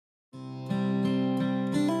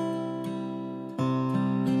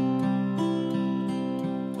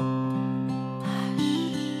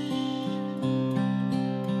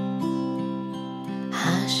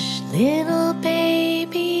Little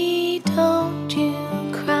baby, don't you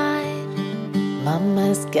cry.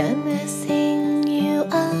 Mama's gonna sing you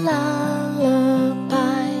a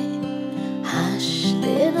lullaby. Hush,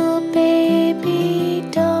 little baby,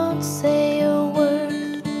 don't say a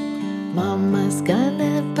word. Mama's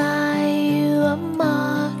gonna buy you a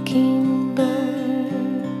mockingbird.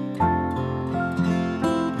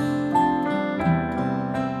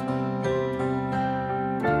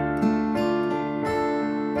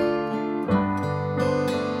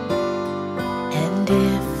 And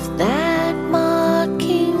if that mockingbird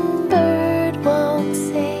won't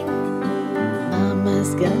sing,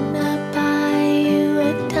 Mama's gonna buy you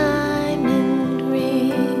a diamond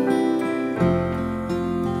ring.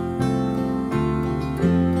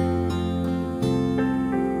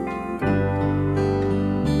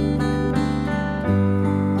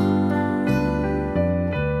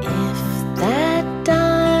 If that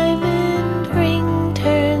diamond ring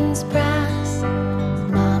turns brass,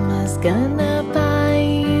 Mama's gonna buy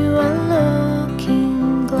you a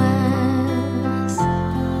looking glass.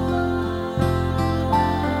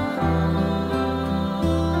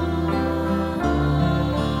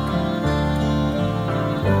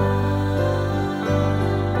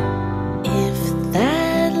 If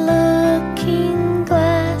that looking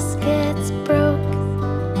glass gets broke,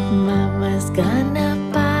 Mama's gonna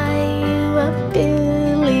buy you a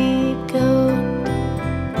billy goat.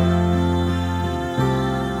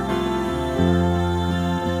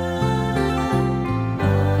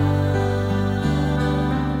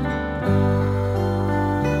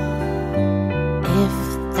 If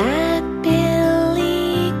that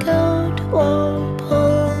billy goat won't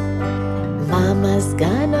pull, Mama's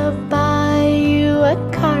gonna buy you a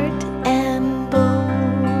cart and bull.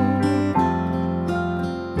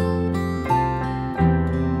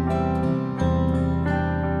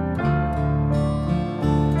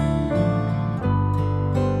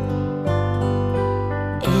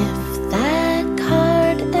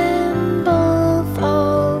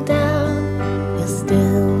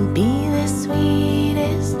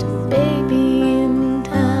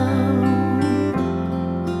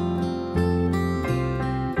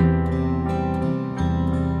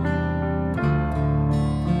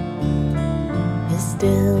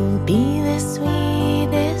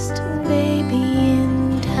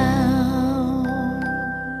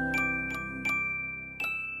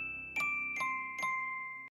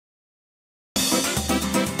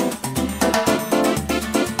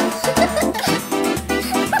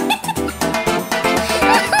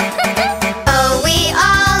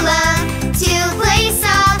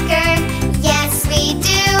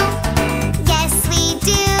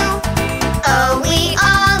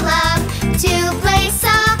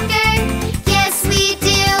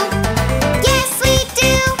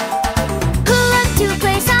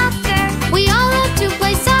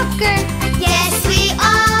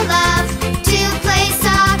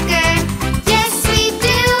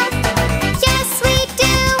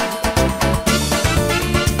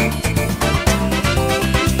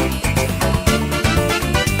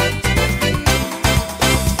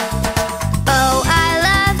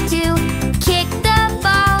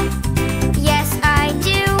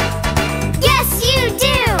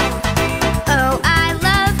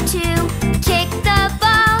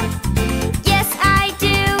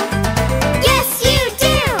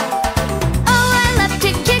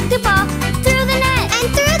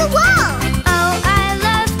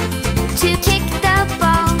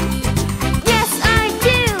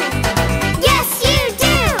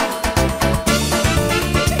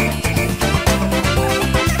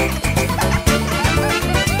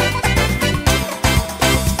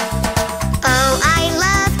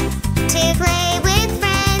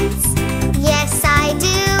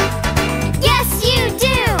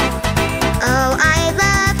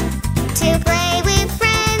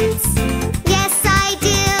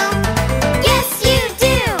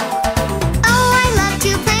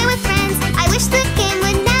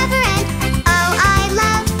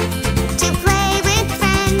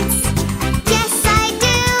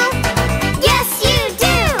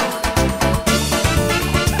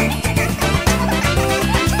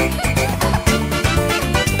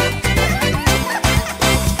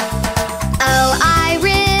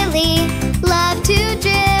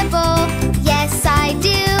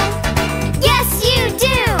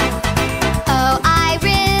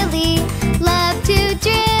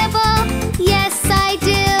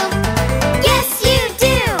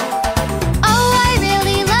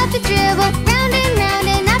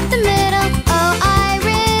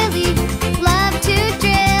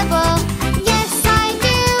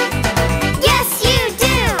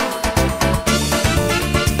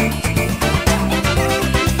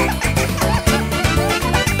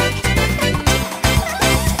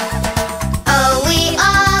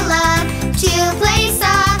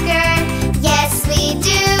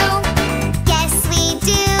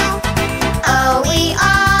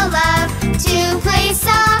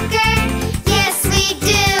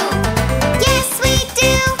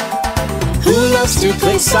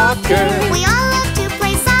 soccer. We all love to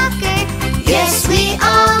play soccer. Yes, we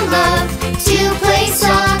all love to play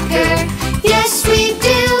soccer. Yes, we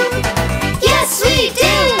do. Yes, we do.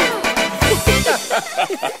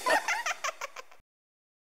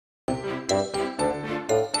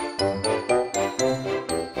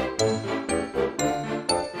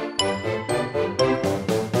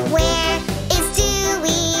 Where is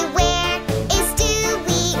Dewey? Where is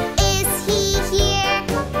Dewey? Is he here?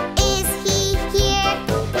 Is he here?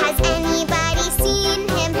 Has anybody seen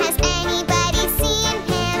him? Has anybody seen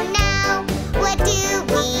him now? What do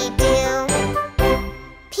we do?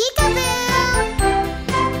 Peekaboo!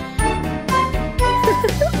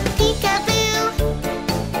 Peekaboo!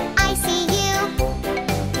 I see you.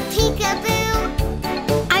 Peekaboo!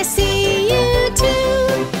 I see you too.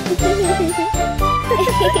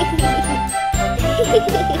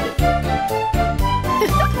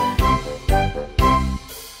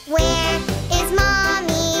 Where is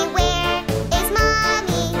Mommy? Where is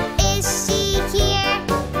Mommy? Is she here?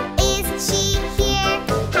 Is she here?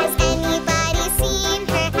 Has anybody seen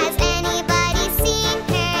her? Has anybody seen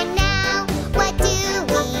her now? What do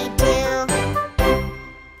we do?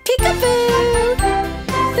 Peekaboo.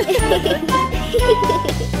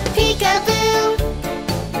 Peekaboo!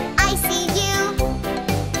 I see you.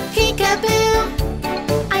 Peekaboo!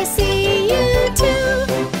 I see you too.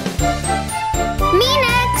 Me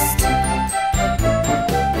next!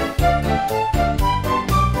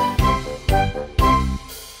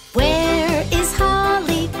 Where is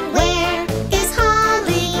Holly? Where is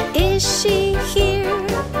Holly? Is she here?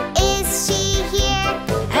 Is she here?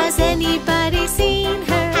 Has anybody seen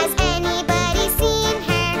her? Has anybody seen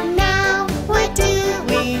her now? What do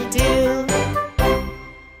we do?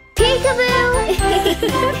 Peekaboo!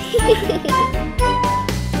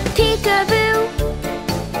 Peekaboo!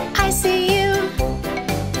 I see you.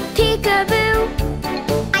 Peekaboo!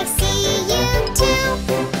 I see you too.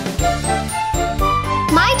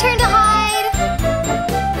 My turn to hide.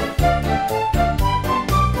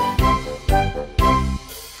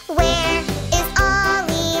 Where is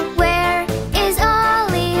Ollie? Where is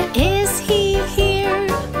Ollie? Is he here?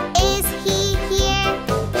 Is he here?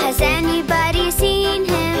 Has anybody seen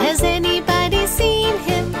him? Has anybody seen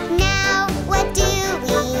him? Now what do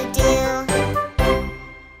we do?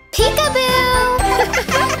 Peekaboo!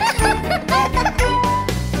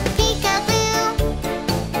 Peekaboo!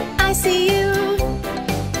 I see you.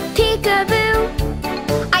 Peekaboo!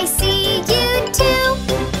 I see you too.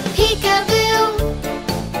 Peekaboo!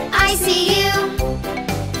 I see you.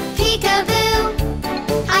 Peekaboo!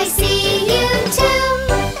 I see you too.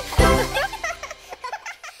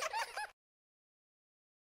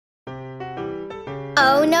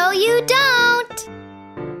 Oh, no, you don't.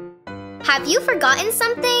 Have you forgotten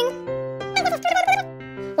something?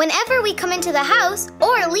 Whenever we come into the house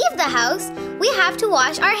or leave the house, we have to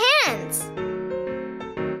wash our hands.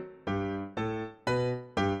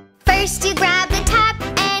 First you grab the tap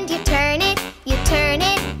and you turn it, you turn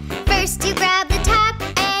it. First you grab the tap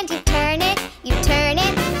and you turn it, you turn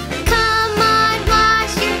it. Come on,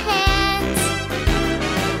 wash your hands.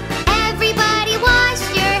 Everybody wash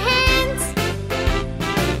your hands.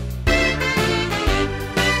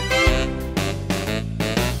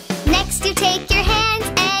 Next you take your hands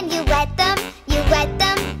and you wet them, you wet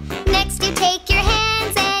them. Next you take your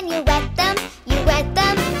hands and you wet them, you wet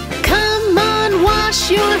them. Come on, wash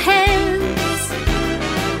your hands.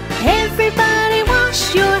 Everybody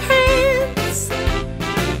wash your hands.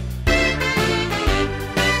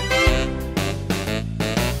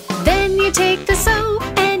 Then you take the soap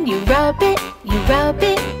and you rub it, you rub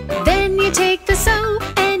it. Then you take the soap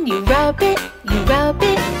and you rub it, you rub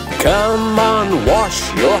it. Come on,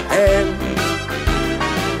 wash your hands.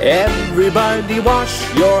 Everybody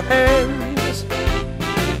wash your hands.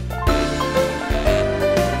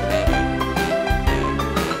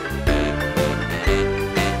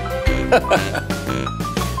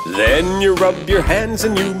 Then you rub your hands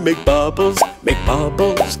and you make bubbles, make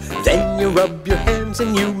bubbles. Then you rub your hands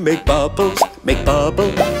and you make bubbles, make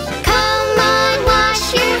bubbles. Come on,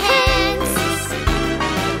 wash your hands.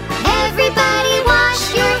 Everybody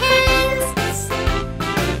wash your hands.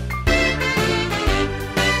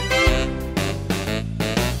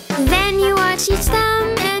 Then you wash each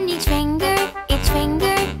thumb and each finger, each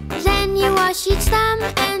finger. Then you wash each thumb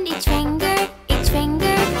and each finger, each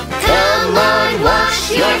finger. Come on,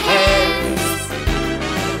 wash your hands.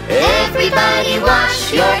 Everybody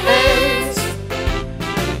wash your hands.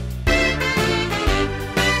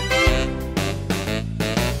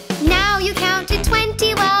 Now you count to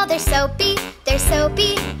 20 while they're soapy, they're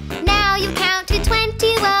soapy. Now you count to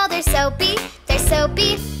 20 while they're soapy, they're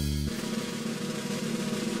soapy.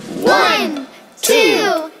 1,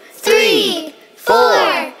 2, 3,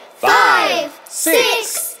 4, 5,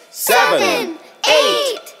 6, 7,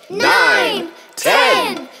 8, 9,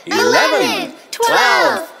 10, 11,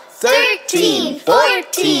 12, 13,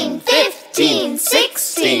 14, 15,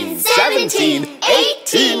 16, 17,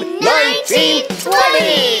 18, 19,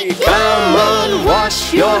 20. Come on,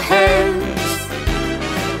 wash your hands.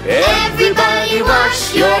 Everybody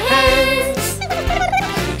wash your hands.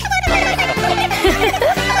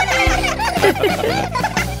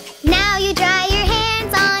 Now you dry your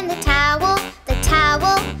hands on the towel, the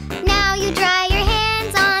towel. Now you dry your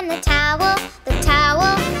hands on the towel, the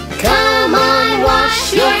towel. Come on,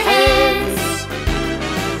 wash your hands.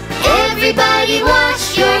 Everybody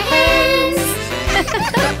wash your hands.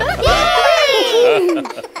 Yay!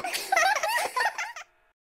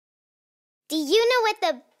 Do you know what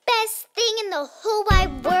the best thing in the whole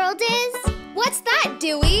wide world is? What's that,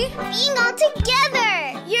 Dewey? Being all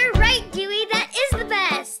together! You're right, Dewey, that is the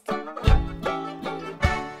best!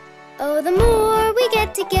 Oh, the more we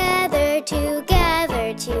get together,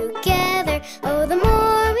 together, together. Oh, the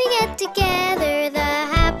more we get together, the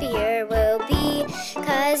happier we'll be.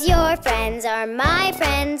 'Cause your friends are my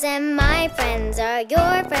friends and my friends are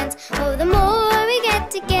your friends. Oh, the more we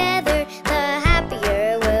get together, the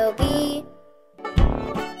happier we'll be.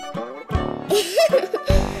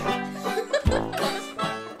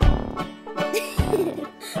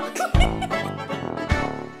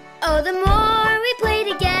 Oh, the more we play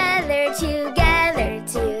together, together,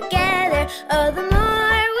 together. Oh, the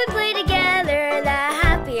more we play together, the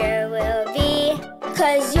happier we'll be.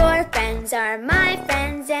 'Cause your friends are my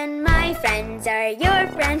friends and my friends are your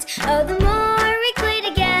friends. Oh, the more we play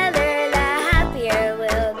together, the happier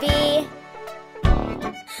we'll be.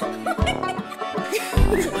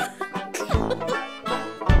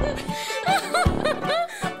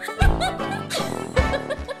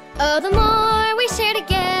 Oh, the more we share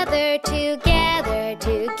together, together,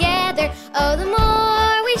 together. Oh, the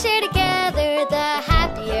more we share together, the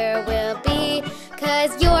happier we'll be.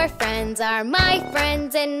 'Cause your friends are my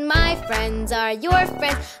friends and my friends are your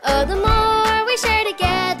friends. Oh, the more we share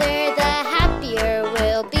together, the happier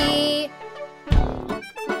we'll be.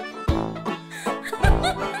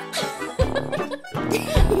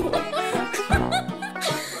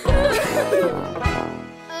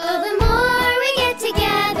 Oh, the more we get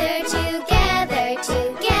together, together,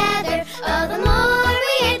 together. Oh, the more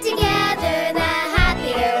we get together, the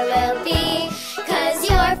happier we'll be. 'Cause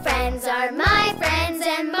your friends are my friends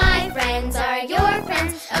and my friends are your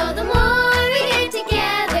friends. Oh, the more we get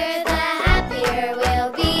together, the happier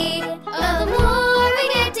we'll be. Oh, the more we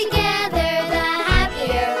get together, the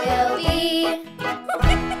happier we'll be.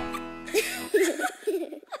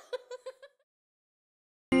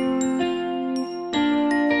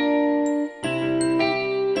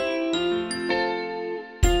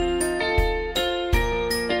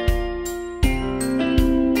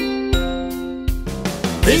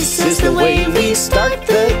 This is the way we start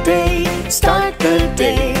the day. Start the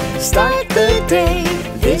day, start the day.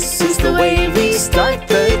 This is the way we start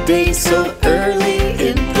the day so early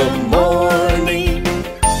in the morning.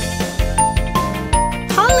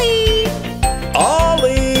 Holly,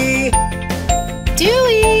 Ollie,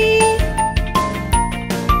 Dewey,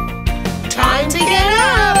 time to get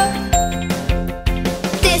up.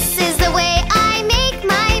 This is the way I make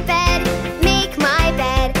my bed, make my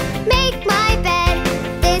bed, make my bed.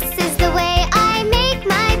 This is the way I make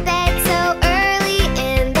my bed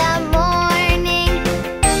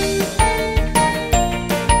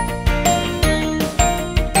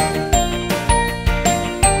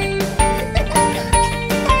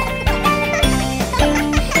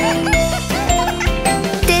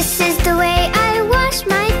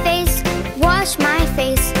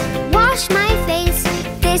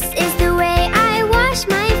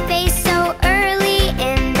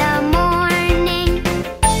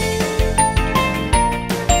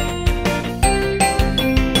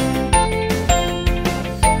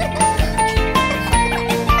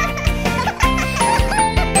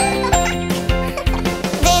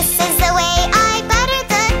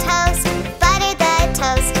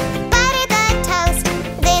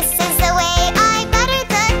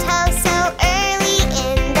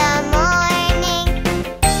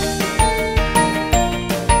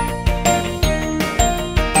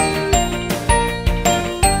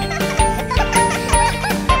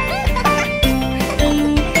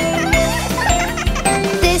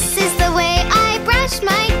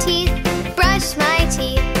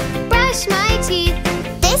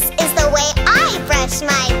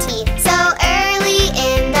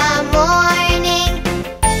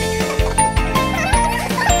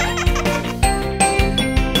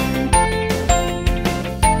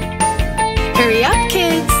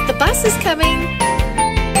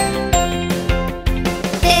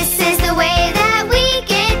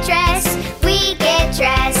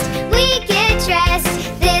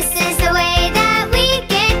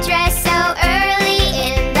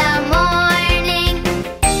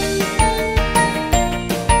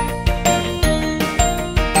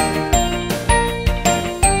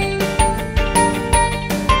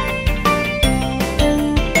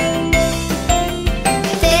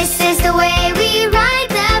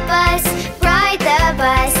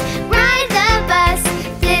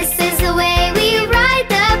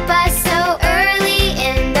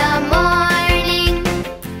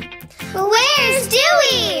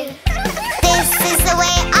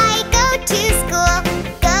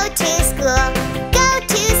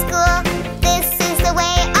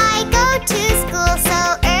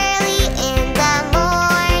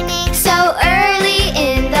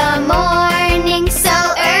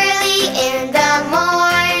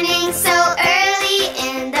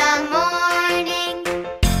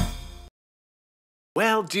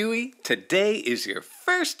Well, Dewey, today is your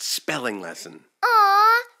first spelling lesson.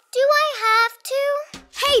 Aw, do I have to?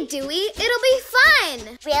 Hey, Dewey, it'll be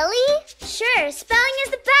fun! Really? Sure, spelling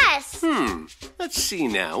is the best. Let's see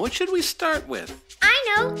now. What should we start with?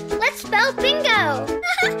 I know. Let's spell bingo.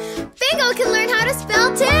 Bingo can learn how to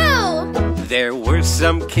spell too! There were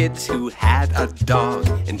some kids who had a dog,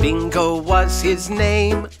 and Bingo was his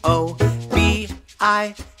name. Oh,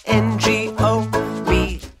 B-I-N-G-O,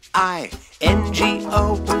 B-I-N-G-O,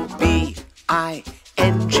 B-I-N-G-O,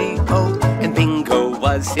 and Bingo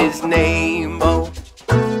was his name. Oh,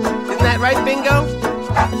 isn't that right, Bingo?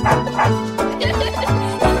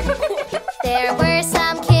 There were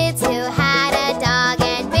some kids who had a dog,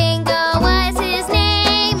 and Bingo was his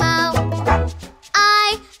name. Oh,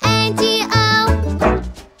 I-N-G-O,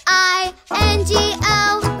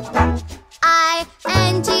 I-N-G-O,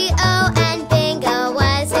 I-N-G-O, and Bingo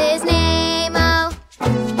was his name. Oh,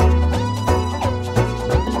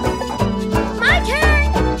 my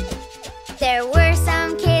turn! There were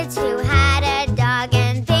some kids who had a dog,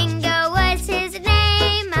 and Bingo was his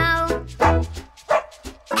name. Oh,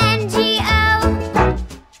 N-G-O,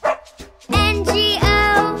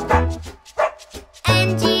 N-G-O,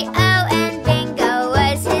 N-G-O, and Bingo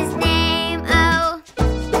was his name. Oh,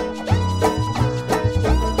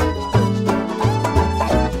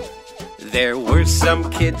 There were some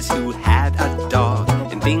kids who had a dog,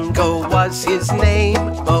 and Bingo was his name.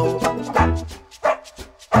 Oh,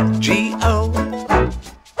 G-O,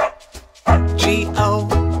 G-O,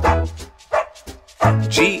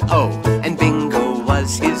 G-O, and Bingo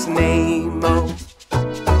was his name. Oh,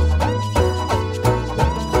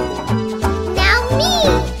 now me!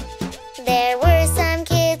 There were some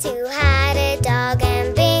kids who had a dog,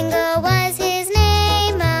 and Bingo was his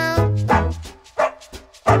name. Oh,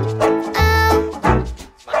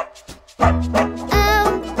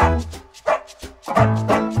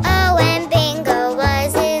 oh, and Bingo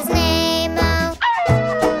was his name. Oh,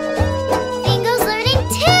 Bingo's learning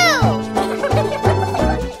too!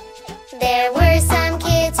 There were some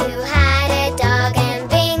kids who had a dog, and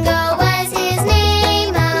Bingo was his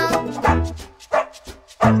name. Oh,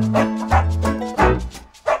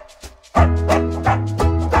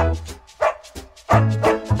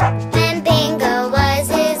 and Bingo was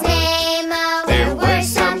his name. Oh, there were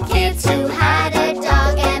some kids who had a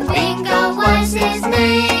dog, and Bingo was his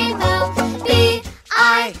name. Oh,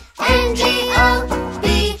 B-I-N-G-O,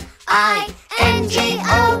 B-I-N-G-O,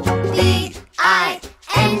 B-I-N-G-O,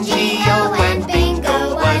 and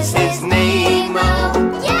Bingo was his name. Oh,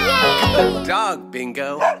 yay! dog,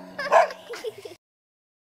 Bingo.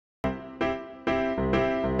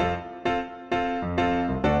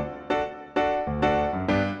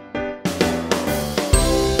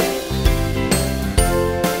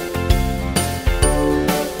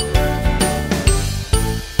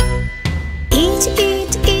 Eat,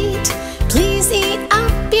 eat, eat, please eat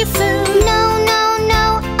up your food. No, no,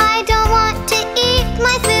 no, I don't want to eat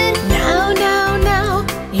my food. No, no, no,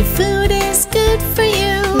 your food is good for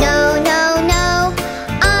you. No, no, no,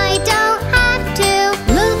 I don't have to.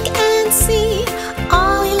 Look and see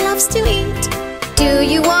all he loves to eat. Do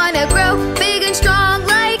you wanna grow big and strong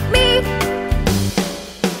like me?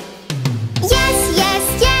 Yes, yes,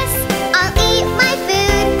 yes, I'll eat my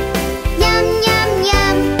food. Yum, yum,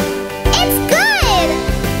 yum, it's good!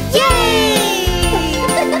 Yay!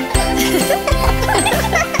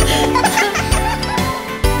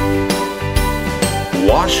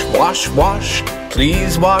 Wash, wash, wash,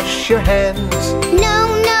 please wash your hands. No,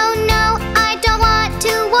 no, no, I don't want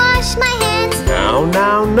to wash my hands. Now,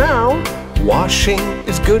 now, now, washing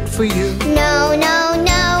is good for you. No, no,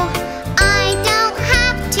 no, I don't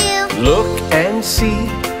have to. Look and see,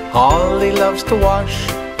 Holly loves to wash.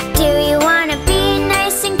 Do you wanna be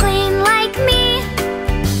nice and clean like me?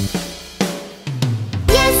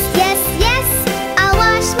 Yes, yes, yes, I'll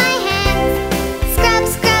wash my hands. Scrub,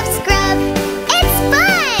 scrub, scrub, it's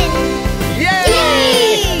fun! Yay!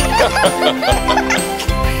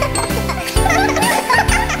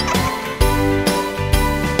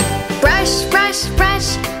 Brush, brush,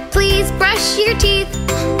 brush, please brush your teeth.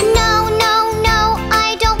 No, no, no,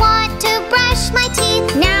 I don't want to brush my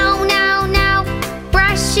teeth. Now, now, now,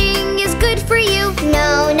 brushing is good for you.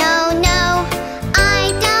 No, no, no,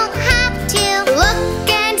 I don't have to. Look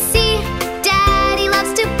and see, Daddy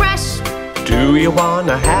loves to brush. Do you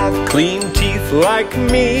wanna have clean teeth like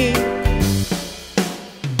me?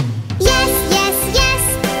 Yes, yes, yes,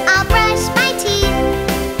 I'll brush my teeth.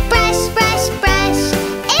 Brush, brush, brush,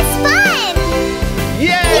 it's fun!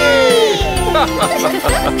 Yay!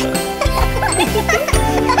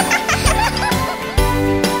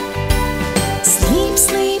 Sleep,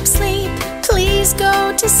 sleep, sleep, please please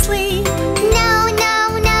go to sleep. No,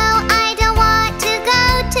 no, no, I don't want to go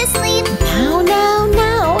to sleep. Now, now,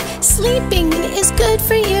 now, sleeping is good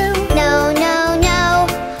for you. No, no, no,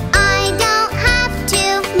 I don't have to.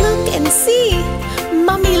 Look and see,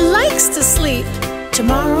 Mommy likes to sleep.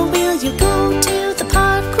 Tomorrow will you go to the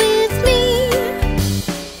park with me?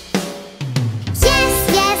 Yes,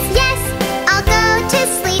 yes, yes, I'll go to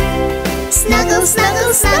sleep. Snuggle,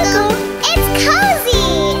 snuggle, snuggle, it's cozy!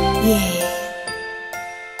 Yeah.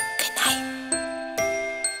 Good night.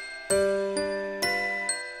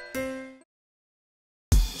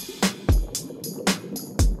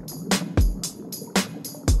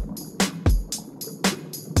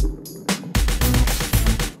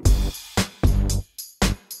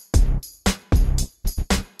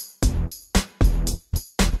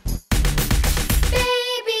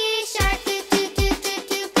 Baby shark, do do do do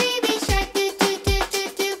do. Baby shark, do do do do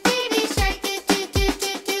do. Baby shark, do do do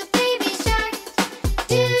do do. Baby shark,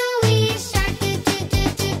 Dewey shark, do do do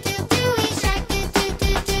do do. Dewey shark, do do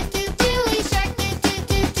do do do. Dewey shark, do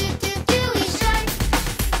do do do do. Dewey shark.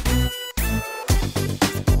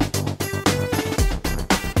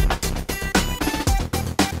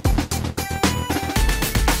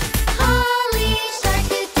 Holly shark,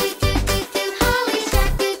 do do do do do. Holly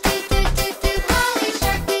shark, do do do do do. Holly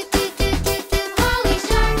shark, do do do do do. Holly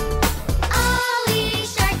shark. Ollie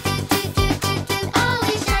shark, do do do do do.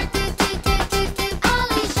 Ollie shark, do do do do do.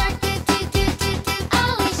 Ollie shark, do do do do do.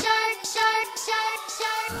 Ollie shark, shark, shark,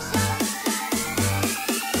 shark, shark.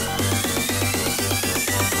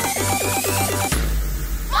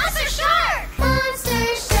 Monster shark! Monster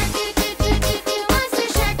shark, do do do do do. Monster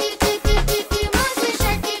shark, do do do do do. Monster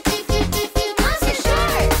shark, do do do do do. Monster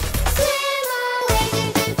shark! Swim away,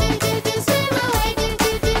 do do do do do. Swim away, do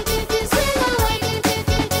do do do do. Swim away, do do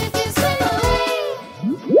do do do. Swim away.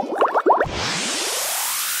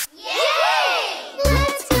 Yay!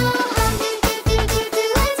 Let's go home, do do do do do.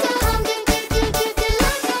 Let's go home, do do do do do.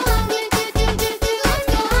 Let's go home, do do do do do. Let's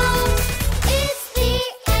go home. It's the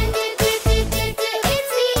end, do do do do do. It's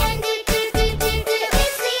the end, do do do do do.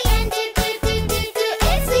 It's the end, do do do do do.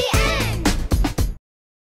 It's the end.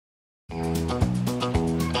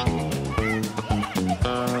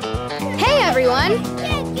 Hey everyone!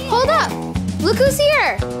 Hold up! Look who's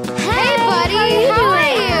here! Hey buddy! How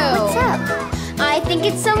are you? What's up? I think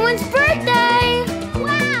it's someone's birthday!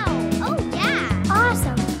 Wow! Oh yeah!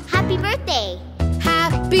 Awesome! Happy birthday!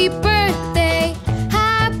 Happy birthday!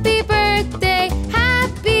 Happy birthday!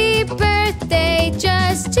 Happy birthday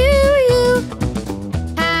just to you!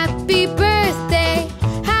 Happy birthday!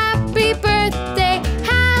 Happy birthday!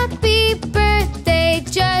 Happy birthday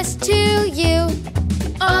just to you!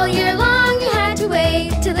 All year long you had to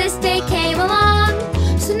wait till this day came along.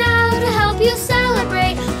 So now to help you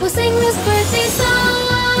celebrate, we'll sing this birthday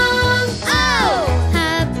song. Oh!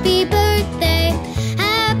 Happy birthday,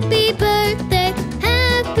 happy birthday,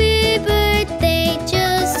 happy birthday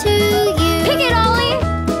just to you. Pick it, Ollie!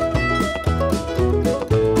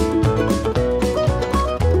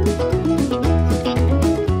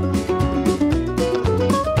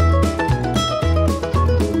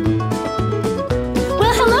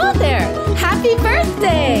 Well, hello there. Happy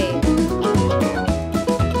birthday.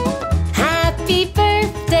 Happy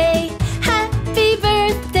birthday. Happy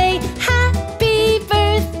birthday. Happy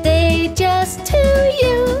birthday just to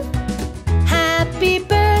you. Happy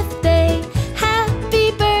birthday.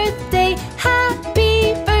 Happy birthday.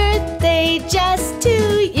 Happy birthday just to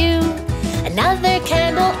you. Another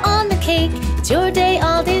candle on the cake. It's your day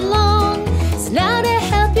all day long. So now to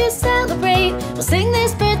help you celebrate, we'll sing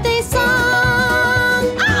this birthday song.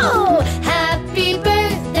 Oh! Happy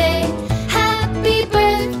birthday, happy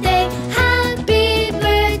birthday, happy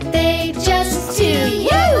birthday just to you.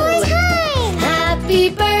 Happy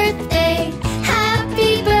birthday,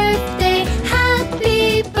 happy birthday,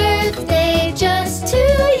 happy birthday just to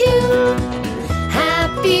you.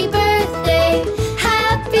 Happy birthday,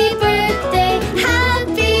 happy birthday,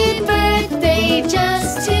 happy birthday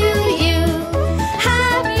just to you.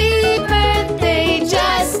 Happy birthday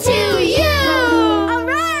just to you. All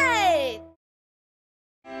right.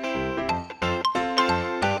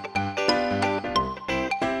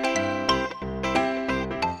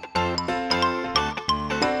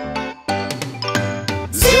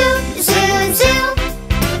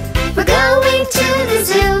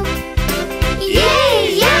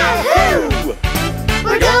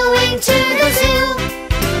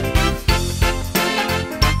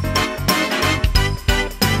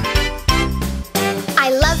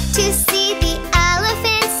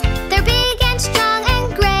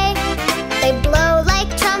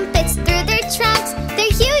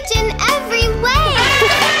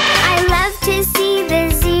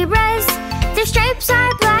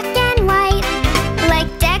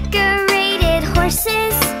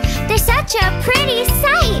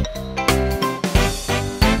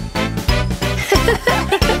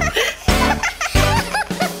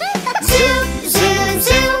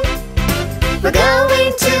 We're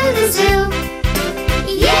going to the zoo.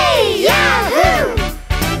 Yay! Yahoo!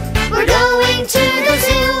 We're going to the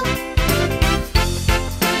zoo.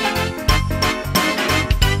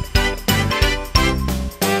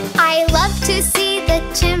 I love to see the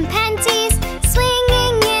chimpanzees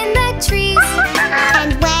swinging in the trees.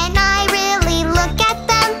 And when I really look at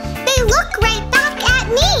them, they look right back at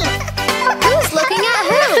me. Who's looking at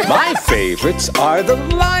who? My favorites are the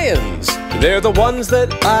lions. They're the ones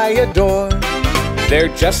that I adore.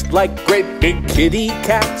 They're just like great big kitty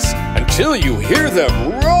cats until you hear them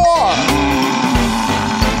roar.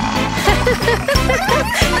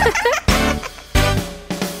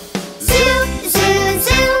 Zoo, zoo,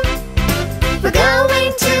 zoo. We're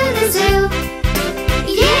going to the zoo.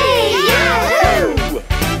 Yay! Yahoo!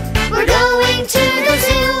 We're going to the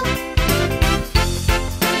zoo.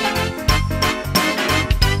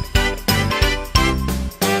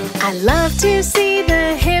 I love to see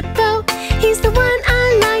the hippo. He's the one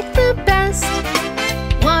I like the best.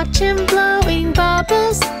 Watch him blowing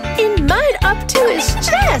bubbles in mud up to his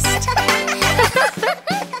chest.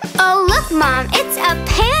 Oh, look, Mom, it's a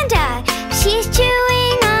panda. She's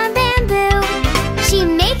chewing on bamboo. She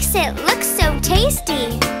makes it look so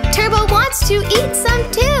tasty. Turbo wants to eat some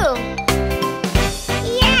too.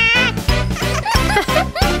 Yeah!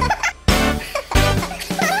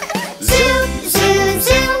 Zoo, zoo,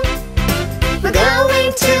 zoo. We're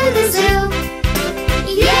going to the zoo.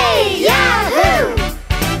 Yay! Yahoo!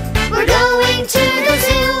 We're going to the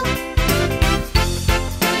zoo.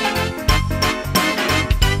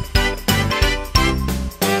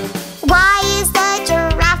 Why is the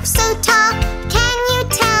giraffe so tall? Can you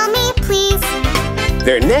tell me, please?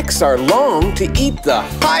 Their necks are long to eat the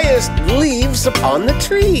highest leaves upon the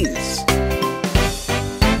trees.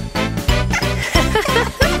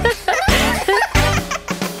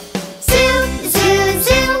 Zoo, zoo,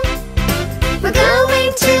 zoo. We're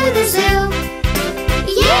going to the zoo.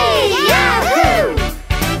 Yay! Yahoo!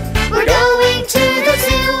 We're going to the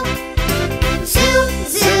zoo. Zoo,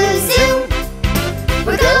 zoo, zoo.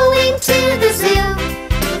 We're going to the zoo.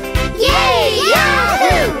 Yay!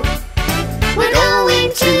 Yahoo! We're going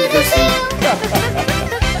to the zoo.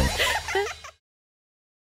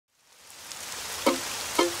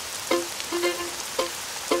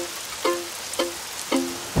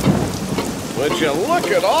 Would you look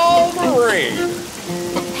at all the rain?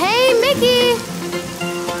 Hey, Mickey!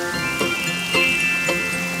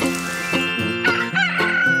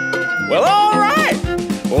 Well, all right,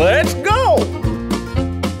 let's go.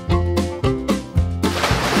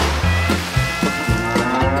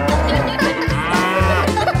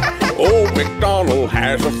 Old MacDonald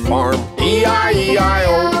has a farm,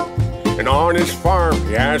 E-I-E-I-O. And on his farm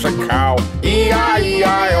he has a cow,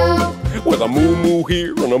 E-I-E-I-O. With a moo-moo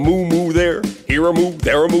here and a moo-moo there. Here a moo,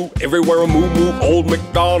 there a moo, everywhere a moo-moo. Old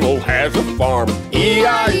MacDonald has a farm,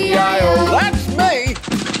 E-I-E-I-O. That's me.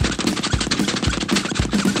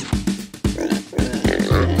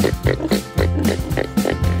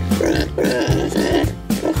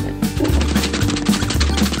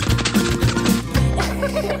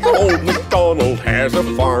 Old MacDonald has a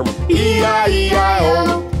farm,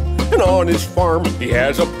 E-I-E-I-O. And on his farm he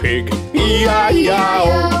has a pig,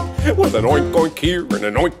 E-I-E-I-O. With an oink oink here and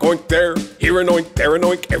an oink oink there. Here an oink, there an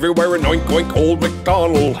oink, everywhere an oink oink. Old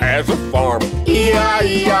MacDonald has a farm,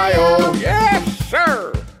 E-I-E-I-O. Yes,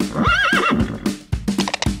 sir.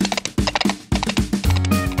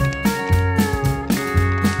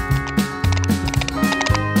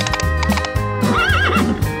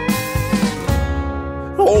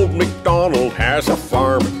 Old MacDonald has a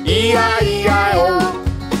farm, E-I-E-I-O.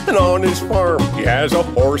 And on his farm he has a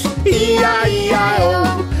horse,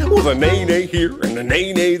 E-I-E-I-O. With a neigh-neigh here and a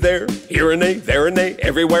neigh-neigh there. Here a neigh, there a neigh,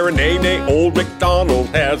 everywhere a neigh-neigh. Old MacDonald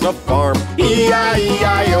has a farm,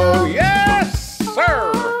 E-I-E-I-O. Yes,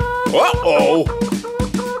 sir. Uh-oh.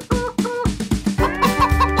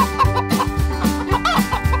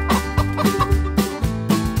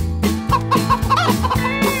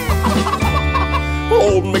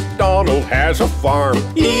 Old MacDonald has a farm,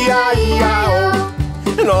 E-I-E-I-O.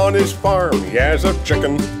 And on his farm he has a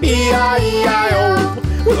chicken, E-I-E-I-O.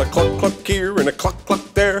 With a cluck cluck here and a cluck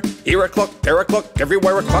cluck there. Here a cluck, there a cluck,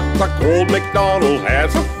 everywhere a cluck cluck. Old MacDonald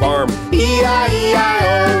has a farm,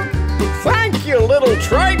 E-I-E-I-O. Thank you, little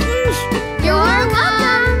Tritons. You're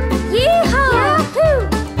welcome. Yeehaw! Yahoo!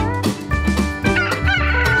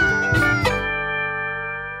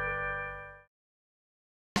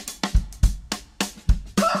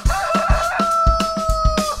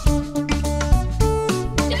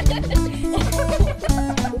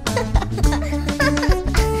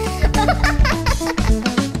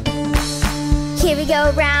 Here we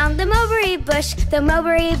go round the mulberry bush, the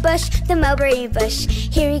mulberry bush, the mulberry bush.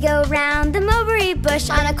 Here we go round the mulberry bush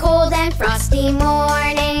on a cold and frosty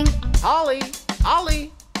morning. Ollie,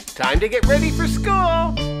 Ollie, time to get ready for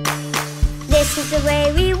school. This is the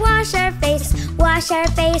way we wash our face, wash our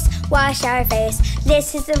face, wash our face.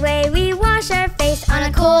 This is the way we wash our face on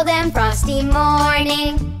a cold and frosty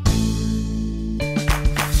morning.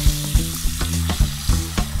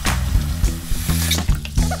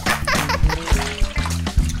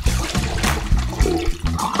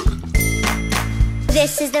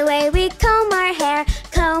 This is the way we comb our hair,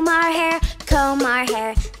 comb our hair, comb our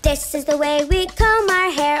hair. This is the way we comb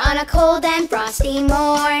our hair on a cold and frosty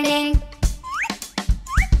morning.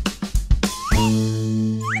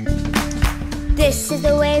 This is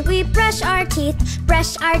the way we brush our teeth,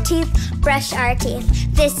 brush our teeth, brush our teeth.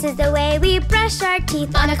 This is the way we brush our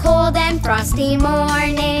teeth on a cold and frosty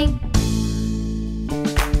morning.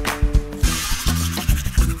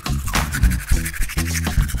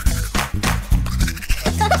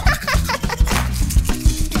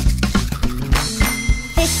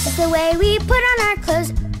 This is the way we put on our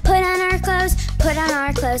clothes, put on our clothes, put on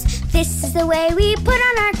our clothes. This is the way we put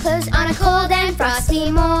on our clothes on a cold and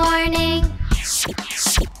frosty morning.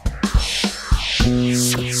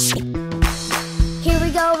 Here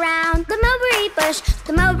we go round the mulberry bush,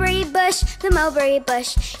 the mulberry bush, the mulberry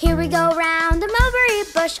bush. Here we go round the mulberry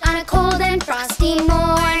bush on a cold and frosty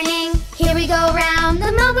morning. Here we go round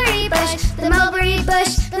the mulberry bush, the mulberry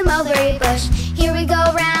bush, the mulberry bush. Here we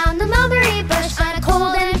go round the mulberry bush on a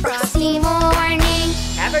cold and frosty morning.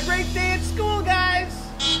 Have a great day at school, guys.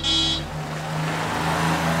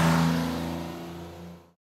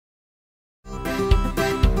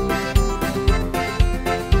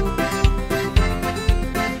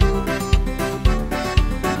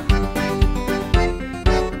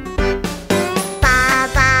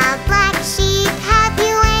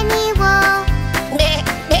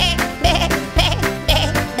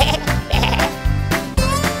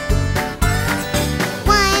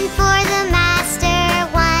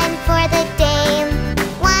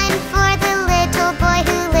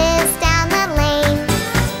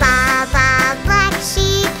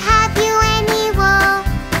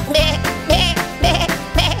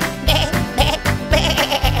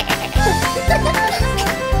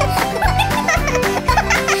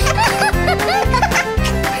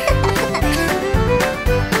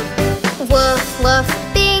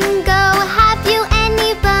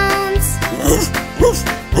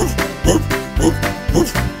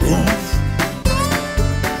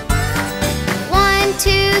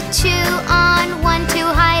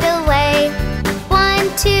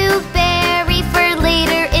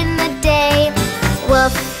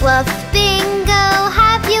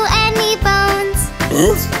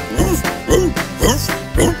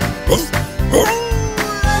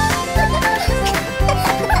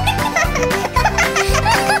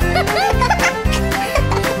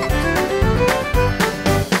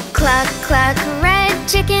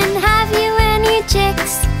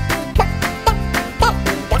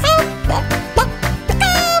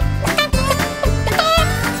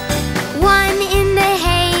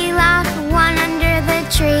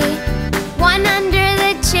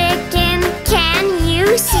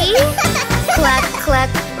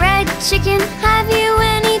 Chicken, have you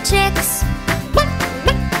any chicks?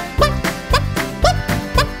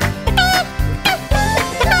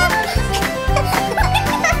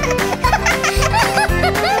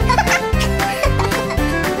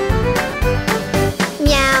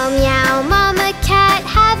 Meow, meow, mama cat,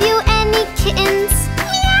 have you any kittens?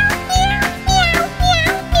 Meow, meow, meow,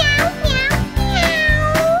 meow, meow, meow, meow.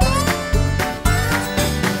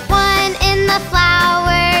 One in the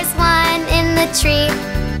flowers, one in the tree.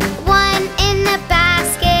 One in the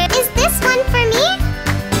basket. Is this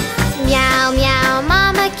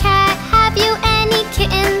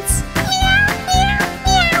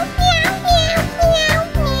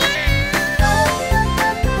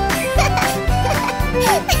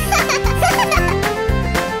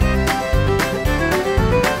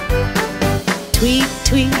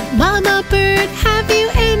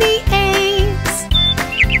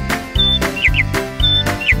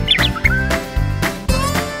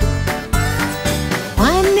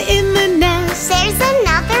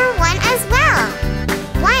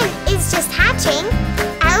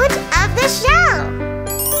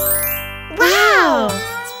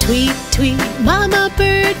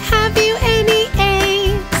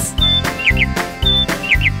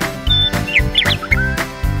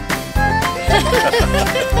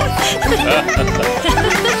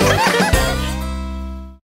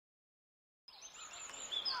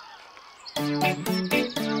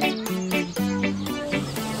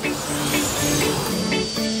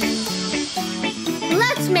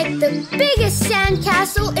The biggest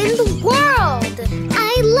sandcastle in the world!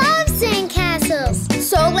 I love sandcastles!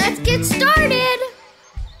 So let's get started!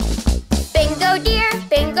 Bingo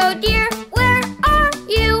dear, where are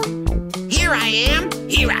you? Here I am,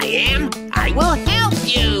 I will help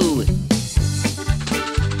you.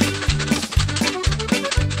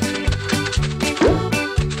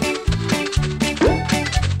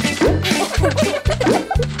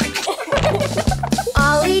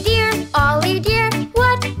 Ollie dear,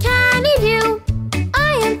 what can he do?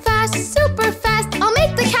 I am fast, super fast, I'll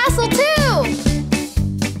make the castle too!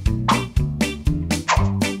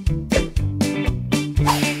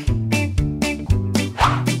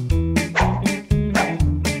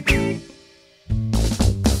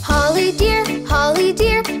 Holly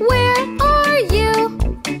dear, where are you?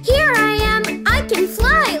 Here I am, I can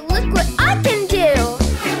fly, look what I can do!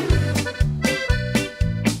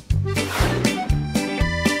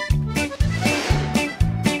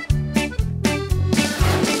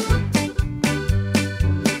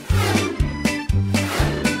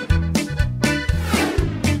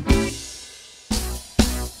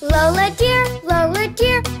 Lola dear,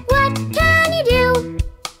 what can you do?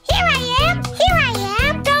 Here I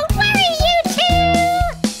am, don't worry you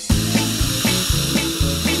two!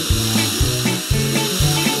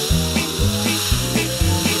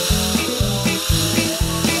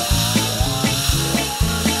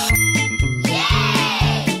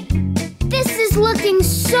 Yay! This is looking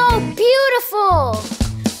so beautiful!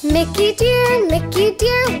 Mickey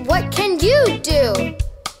dear, what can you do?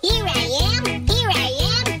 Here I am,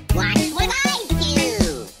 watch what I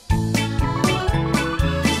do!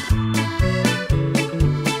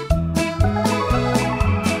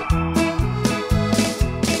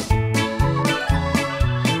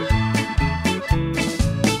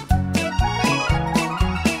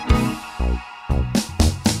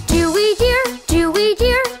 Dewey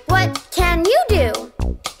dear, what can you do?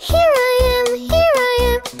 Here I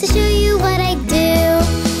am, to show you what I do.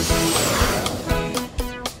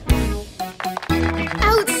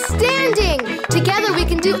 Outstanding! Together we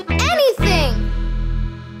can do anything!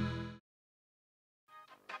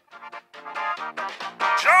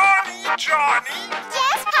 Johny!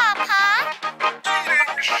 Yes, Papa?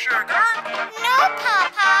 Eating sugar? No,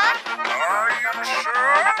 Papa. Are you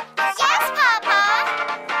sure? Yes, Papa.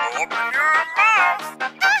 Open your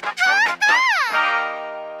mouth!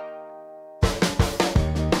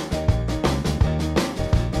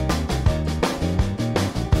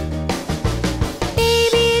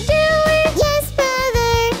 Baby Dewey, Yes,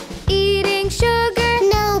 brother. eating sugar,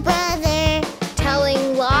 No, brother.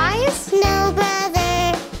 telling lies. No,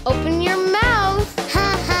 brother. Open your mouth. Ha,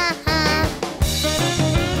 ha, ha.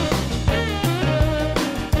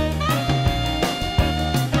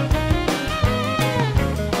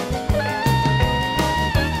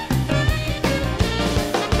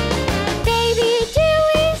 Baby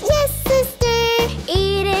Dewey, Yes, sister.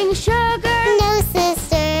 eating sugar, No,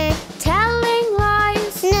 sister. telling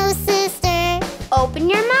lies. No, sister. Open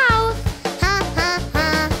your mouth. Ha, ha,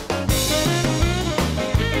 ha.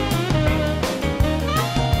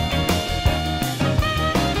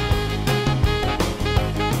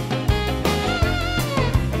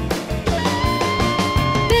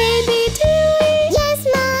 Baby Dewey, Yes,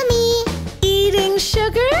 Mommy. eating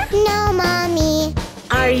sugar. No, Mommy.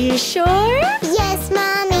 Are you sure? Yes,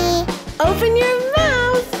 Mommy. Open your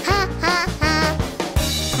mouth. Ha, ha, ha.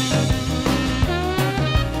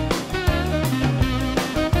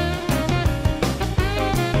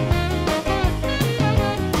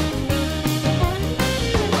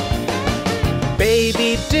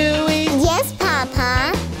 Baby Dewey, Yes,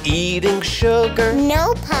 Papa. eating sugar.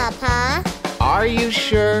 No, Papa. Are you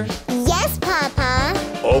sure? Yes, Papa.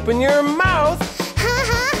 Open your mouth. Ha,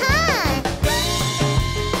 ha, ha.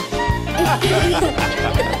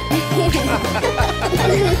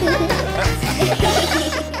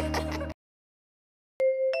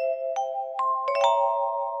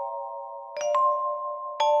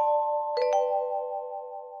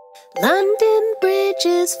 London Bridge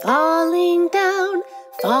is falling down,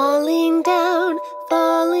 falling down,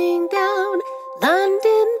 falling down.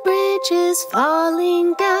 London Bridge is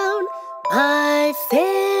falling down, my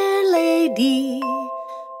fair lady,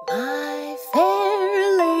 my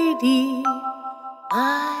fair lady,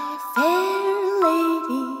 my fair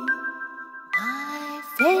lady, my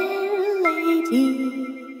fair lady.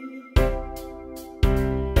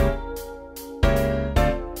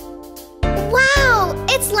 Wow,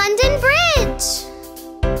 it's London Bridge.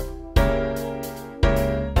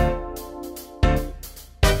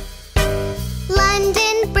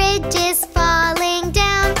 London Bridge is falling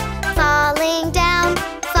down, falling down,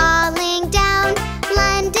 falling down.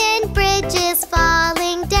 London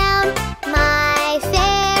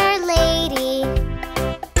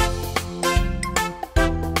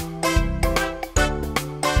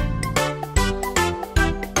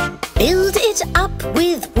Build it up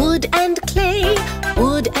with wood and clay,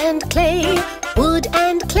 wood and clay, wood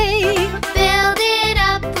and clay. Build it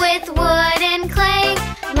up with wood and clay,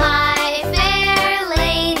 my fair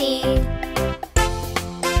lady.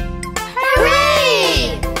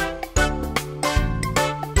 Hooray!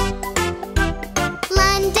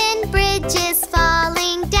 London Bridge is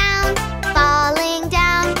falling down, falling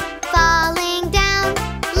down, falling down.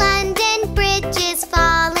 London Bridge is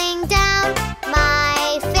falling down,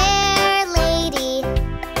 my fair lady.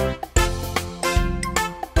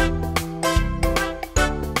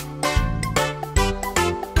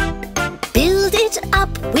 Build it up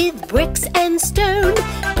with bricks and stone,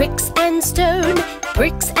 bricks and stone,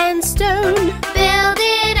 bricks and stone. Build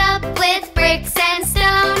it up with bricks and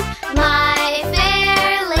stone, my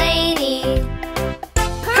fair lady.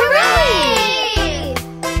 Hooray!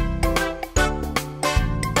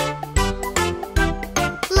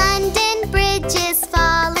 London Bridge is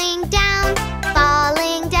falling down,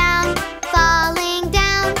 falling down, falling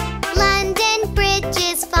down. London Bridge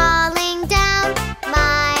is falling down,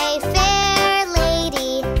 my fair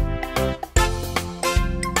lady.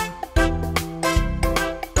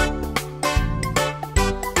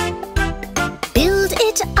 Build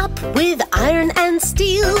it up with iron and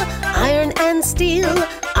steel, iron and steel,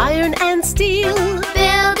 iron and steel.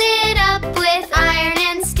 Build it up with iron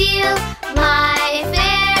and steel, my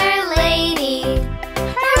fair lady.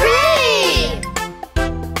 Hooray!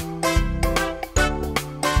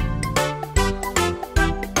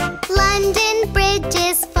 London Bridge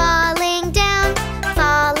is falling down,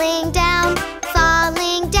 falling down,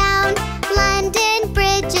 falling down. London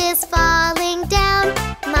Bridge is falling down,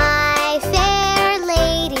 my fair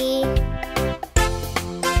lady.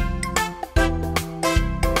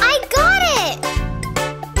 I got it!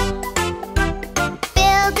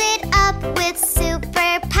 Build it up with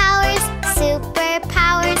superpowers,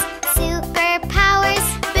 superpowers, superpowers.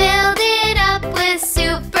 Build it up with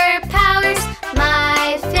superpowers,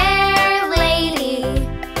 my fair lady.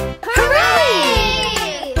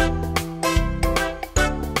 Hooray!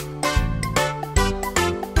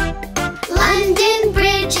 London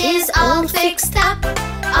Bridge is all fixed up,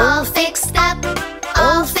 all fixed up,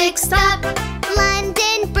 all fixed up.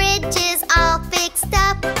 London Bridge is all fixed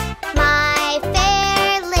up, my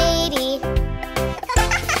fair lady.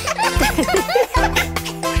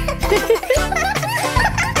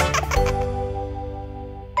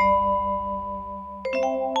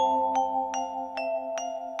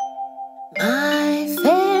 My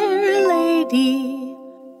fair lady.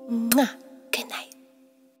 Mwah. Good night.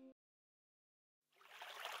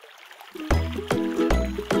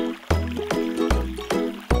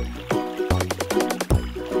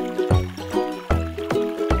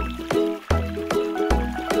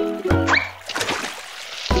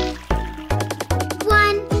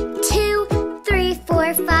 One, two, three,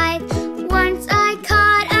 four, five. Once I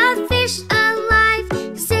caught a fish alive.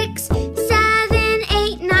 6, 7,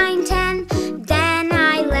 8, 9, 10. Then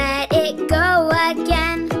I let it go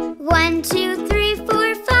again. 1, 2, 3,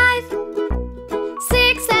 4, 5.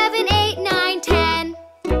 6, 7, 8, 9, 10.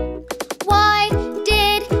 Why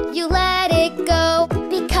did you let it go?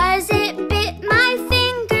 Because it bit my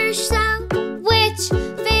finger so. Which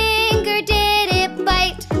finger did it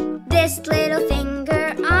bite? This little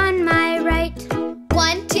finger on my right.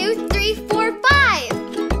 1, 2, 3, 4,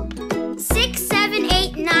 5. 6, 7,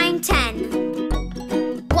 8, 9,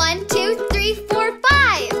 10. 1, 2, 3, 4,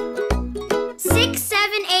 5. 6,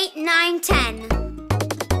 7, 8, 9, 10.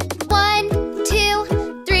 1, 2,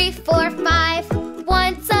 3, 4, 5.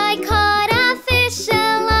 Once I caught a fish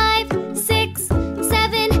alive. 6,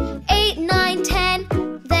 7, 8, 9, 10.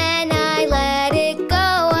 Then I let it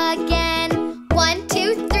go again. 1,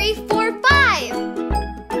 2, 3, 4,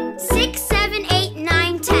 5. 6, 7, 8,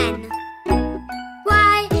 9, 10.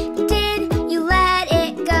 Why did you let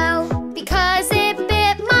it go? Because it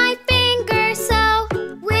bit my finger so.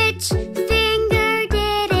 Which finger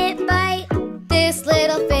did it bite? This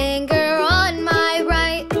little finger on my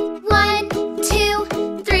right. 1,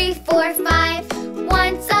 2, 3, 4, 5.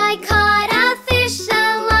 Once I caught a fish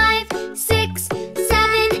alive. 6,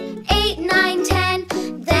 7, 8, 9, 10.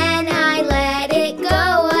 Then I let it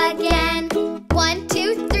go again. 1,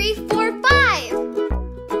 2, 3, 4, 5.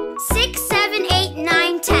 6, 7, 8,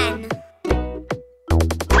 9, 10.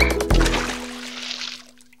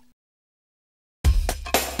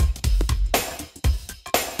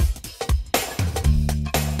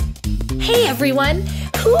 Hey everyone,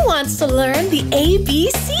 who wants to learn the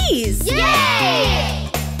ABCs? Yay!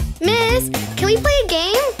 Miss, can we play a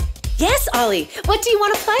game? Yes, Ollie. What do you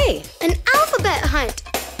want to play? An alphabet hunt.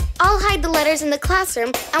 I'll hide the letters in the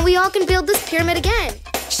classroom and we all can build this pyramid again.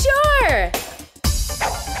 Sure!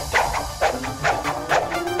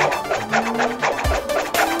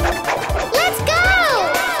 Let's go!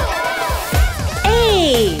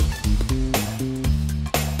 A,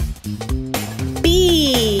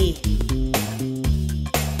 B,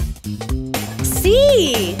 C,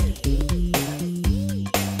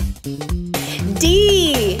 D,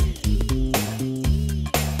 E,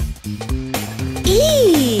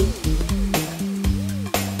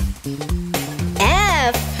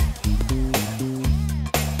 F, G, H, I, J, K,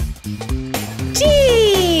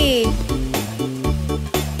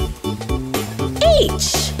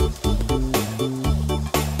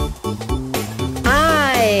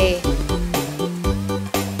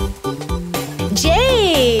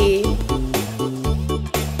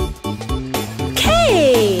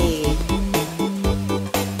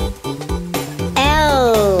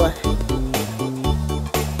 L, M,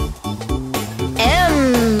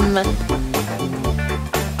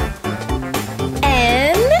 N,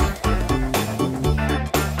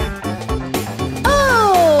 O,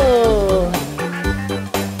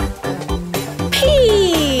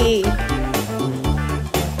 P,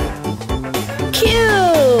 Q,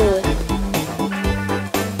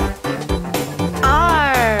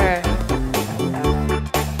 R,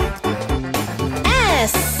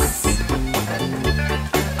 S.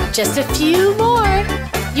 Just a few more.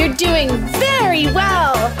 You're doing very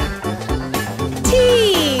well. T,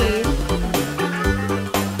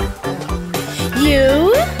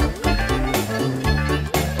 U,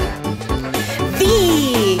 V,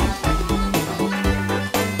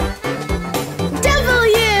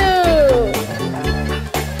 W,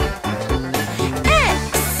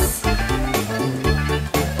 X,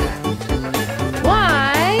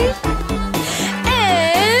 Y,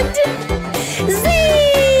 and Z.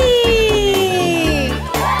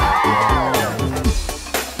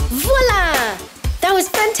 Voila! That was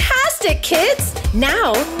fantastic, kids.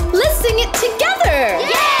 Now, let's sing it together.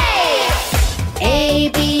 Yay! A,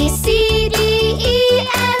 B, C, D, E,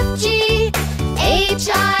 F, G, H,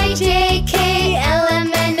 I, J, K, L,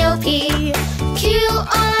 M, N, O, P, Q,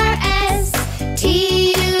 R, S,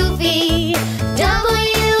 T, U, V,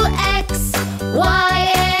 W, X,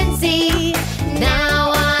 Y, and Z.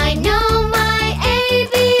 Now I know my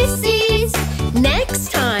ABCs.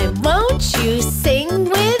 Next time, won't you sing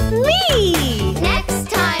with me? Next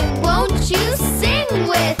time, won't you sing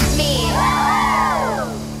with me?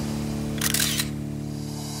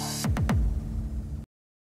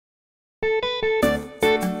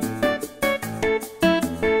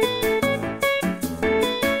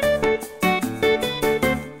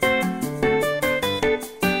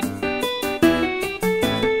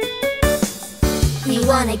 We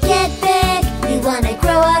wanna get big, we wanna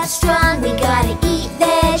grow up strong. We gotta eat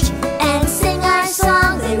veg and sing our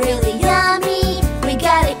songs. They're really yummy. We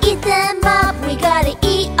gotta eat them up, we gotta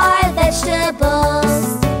eat our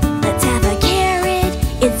vegetables. Let's have a carrot,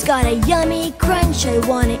 it's got a yummy crunch. I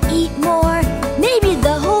wanna eat more, maybe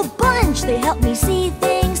the whole bunch. They help me see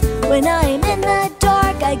things when I am in the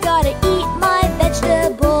dark. I gotta eat my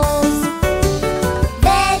vegetables.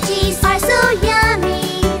 Veggies are so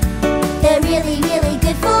yummy, they're really, really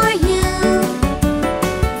good for you.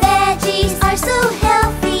 Veggies are so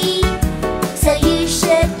healthy, so you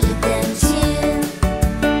should eat them too.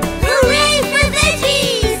 Hooray for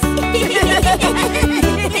veggies!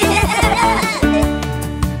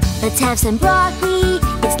 Let's have some broccoli,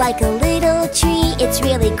 it's like a little tree. It's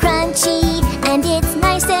really crunchy, and it's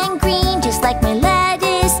nice and green, just like my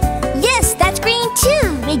lettuce. Yes, that's green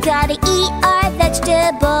too! We gotta eat our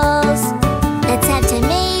vegetables. Let's have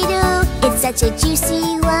tomato, it's such a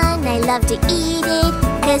juicy one. I love to eat it,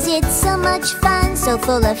 cause it's so much fun, so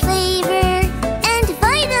full of flavor and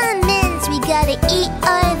vitamins. We gotta eat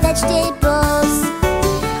our vegetables.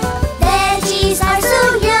 Veggies are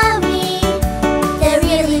so yummy, they're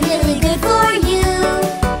really, really good for you.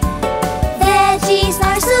 Veggies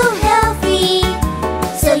are so healthy,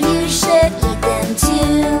 so you should eat them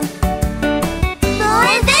too.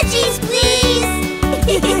 More veggies, please!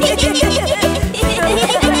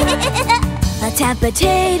 Let's have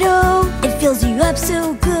potato, it fills you up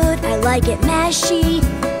so good. I like it mashy,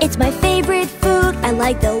 it's my favorite food. I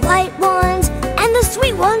like the light ones and the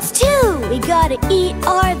sweet ones too. We gotta eat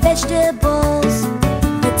our vegetables.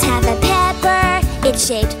 Let's have a pepper, it's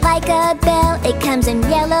shaped like a bell. It comes in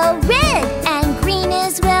yellow, red, and green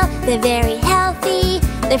as well. They're very healthy,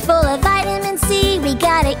 they're full of vitamin C. We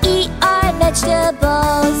gotta eat our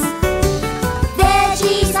vegetables.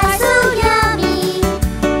 Veggies are so yummy,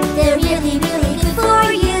 they're really, really good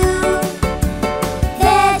for you.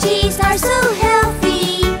 Veggies are so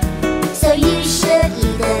healthy, so you should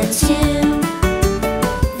eat them too.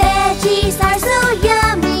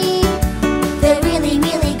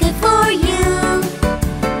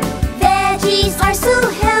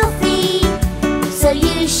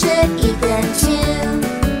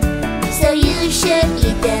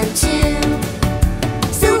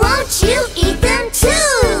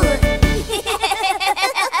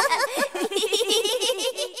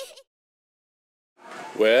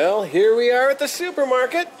 here we are at the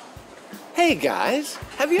supermarket. Hey guys,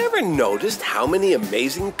 have you ever noticed how many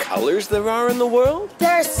amazing colors there are in the world?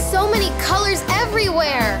 There are so many colors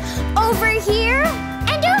everywhere. Over here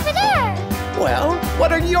and over there. Well,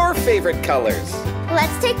 what are your favorite colors?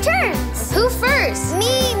 Let's take turns. Who first?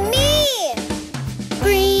 Me.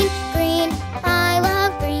 Green, green, I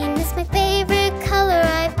love green. It's my favorite color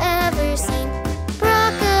I've ever seen.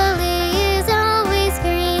 Broccoli is always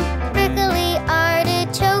green. Prickly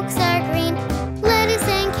artichokes are green. Lettuce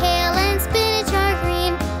and kale and spinach are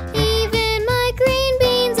green. Even my green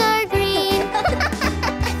beans are green.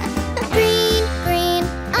 Green, green,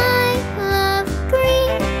 I love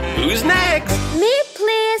green. Who's next? Me,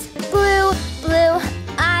 please. Blue, blue.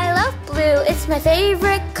 I love blue. It's my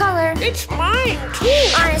favorite color. It's mine.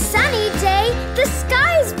 On a sunny day, the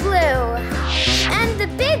sky's blue. And the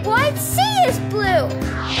big white sea is blue.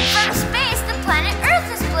 From space, the planet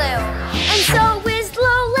Earth is blue. And so is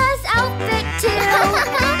Lola's outfit too.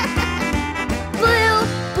 Blue,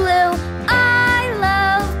 blue, I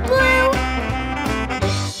love blue.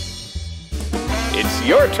 It's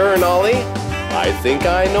your turn, Ollie. I think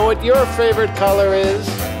I know what your favorite color is.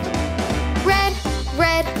 Red,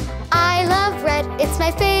 red, I love red. It's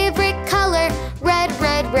my favorite color. Red,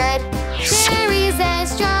 red, red. Cherries and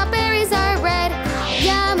strawberries are red.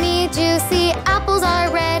 Yummy, juicy apples are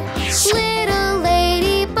red. Little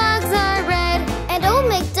ladybugs are red. And old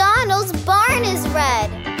MacDonald's barn is red.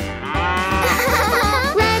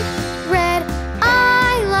 Red, red,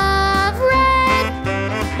 I love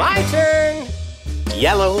red. My turn.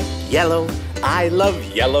 Yellow, yellow, I love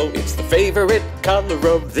yellow. It's the favorite color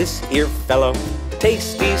of this here fellow.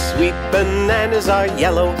 Tasty, sweet bananas are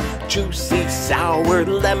yellow. Juicy, sour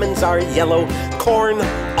lemons are yellow. Corn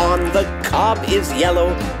on the cob is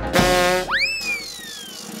yellow.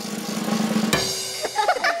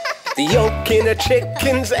 The yolk in a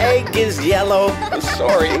chicken's egg is yellow.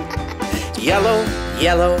 Sorry. Yellow,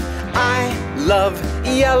 yellow, I love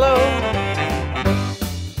yellow.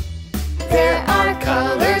 There are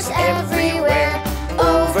colors everywhere,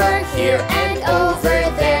 over here and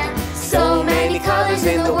over there. So many colors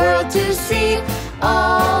in the world to see,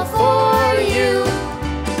 all for you.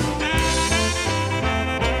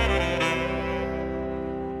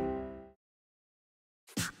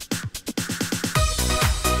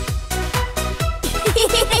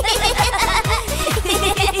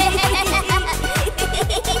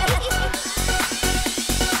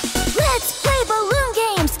 Let's play balloon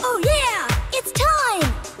games. Oh yeah, it's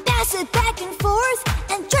time. Pass it back and forth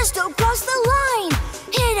and just across the line.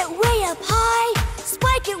 Hit it way up high,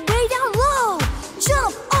 spike it way down low.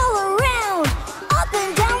 Jump all around, up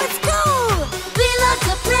and down, let's go. We love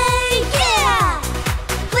to play, yeah.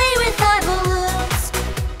 Play with our balloons.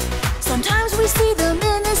 Sometimes we see them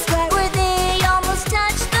in the sky where they almost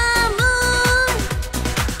touch the moon.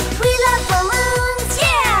 We love balloons,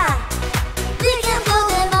 yeah. We can blow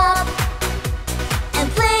them up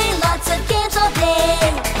and play lots of games all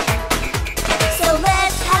day. So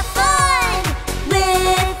let's have fun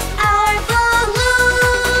with our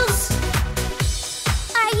balloons.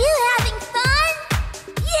 Are you having fun?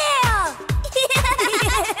 Yeah!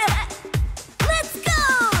 Let's go!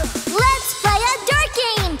 Let's play a dirt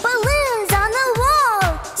game. Balloons on the wall.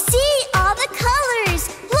 See all the colors.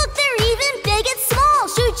 Look, they're even big and small.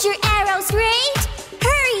 Shoot your arrows straight.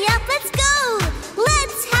 Hurry up, let's go.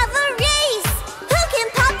 Let's have a race. Who can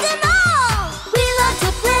pop them all? We love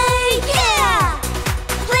to play, yeah.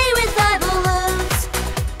 Play with our balloons.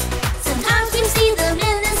 Sometimes we see them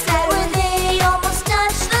in the sky where they almost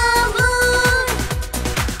touch the moon.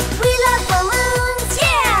 We love balloons,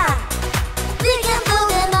 yeah. We can blow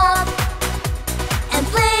them up and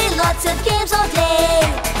play lots of games all day.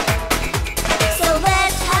 So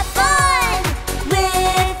let's have fun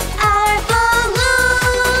with our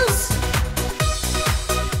balloons.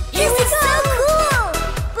 This is so cool.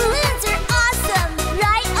 Balloons are awesome,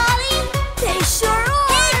 right, Ollie? They sure are.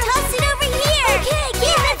 Hey, toss it over here. Okay,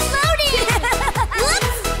 keep it floating.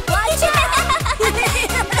 Whoops! Watch out!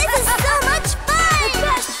 This is so much fun. The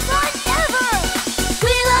best fun ever.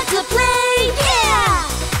 We love to play, yeah.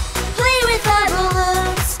 Play with our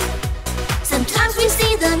balloons. Sometimes we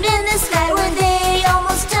see them in the sky where they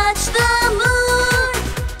almost touch the moon.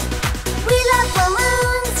 We love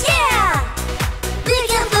balloons, yeah. We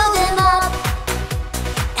can blow them up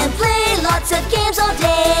and play lots of games all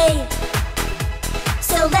day.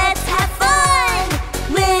 So let's have fun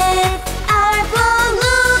with our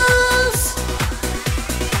balloons.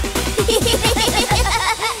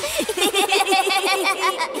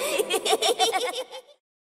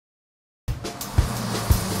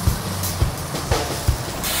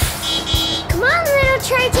 Come on, little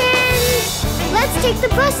Trojan. take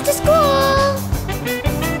the bus to school.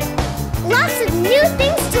 Lots of new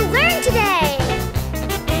things to learn today.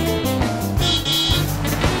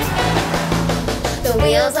 The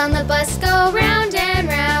wheels on the bus go round and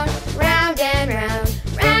round, round and round,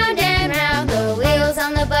 round and round. The wheels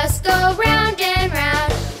on the bus go round and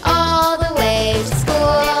round, all the way to school.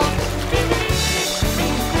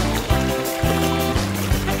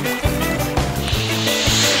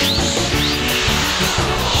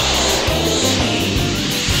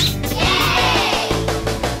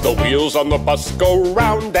 The wheels on the bus go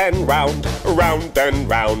round and round, round and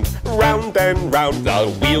round, round and round. The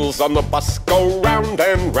wheels on the bus go round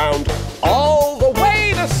and round, all the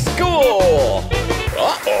way to school.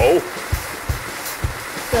 Uh-oh.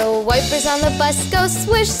 The wipers on the bus go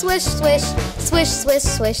swish, swish, swish, swish, swish,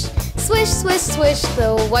 swish, swish, swish, swish.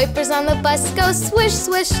 The wipers on the bus go swish,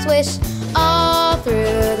 swish, swish, all through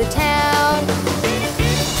the town.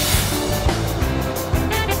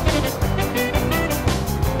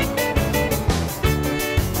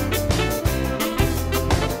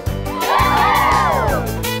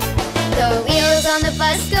 The wheels on the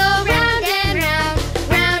bus go round and round,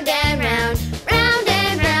 round and round, round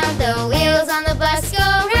and round. The wheels on the bus go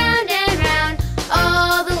round and round,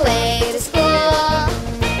 all the way to school.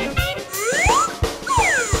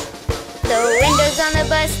 The windows on the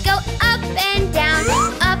bus go up and down,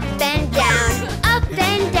 up and down, up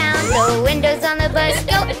and down. The windows on the bus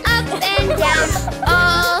go up and down,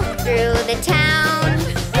 all through the town.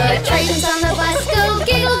 The trains on the bus go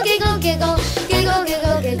giggle, giggle, giggle, giggle,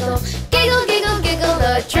 giggle, giggle, giggle, giggle, giggle.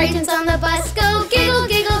 The trains on the bus go giggle,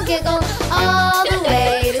 giggle, giggle, all the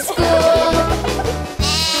way to school.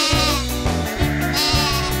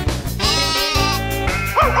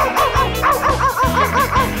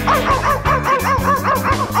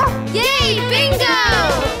 Yay, bingo!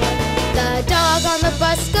 The dog on the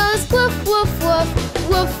bus goes woof, woof, woof,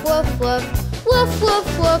 woof, woof, woof, woof,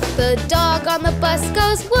 woof, woof. The dog on the bus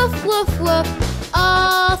goes woof, woof, woof,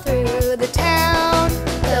 all through the town.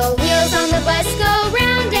 The wheels on the bus go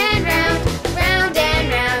round and round, round and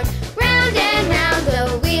round, round and round.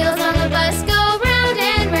 The wheels on the bus go round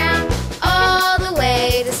and round, all the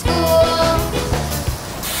way to school.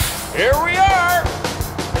 Here we are.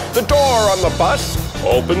 The door on the bus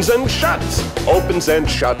opens and shuts, opens and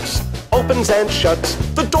shuts, opens and shuts.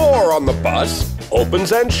 The door on the bus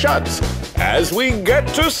opens and shuts as we get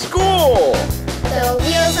to school. The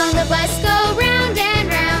wheels on the bus go round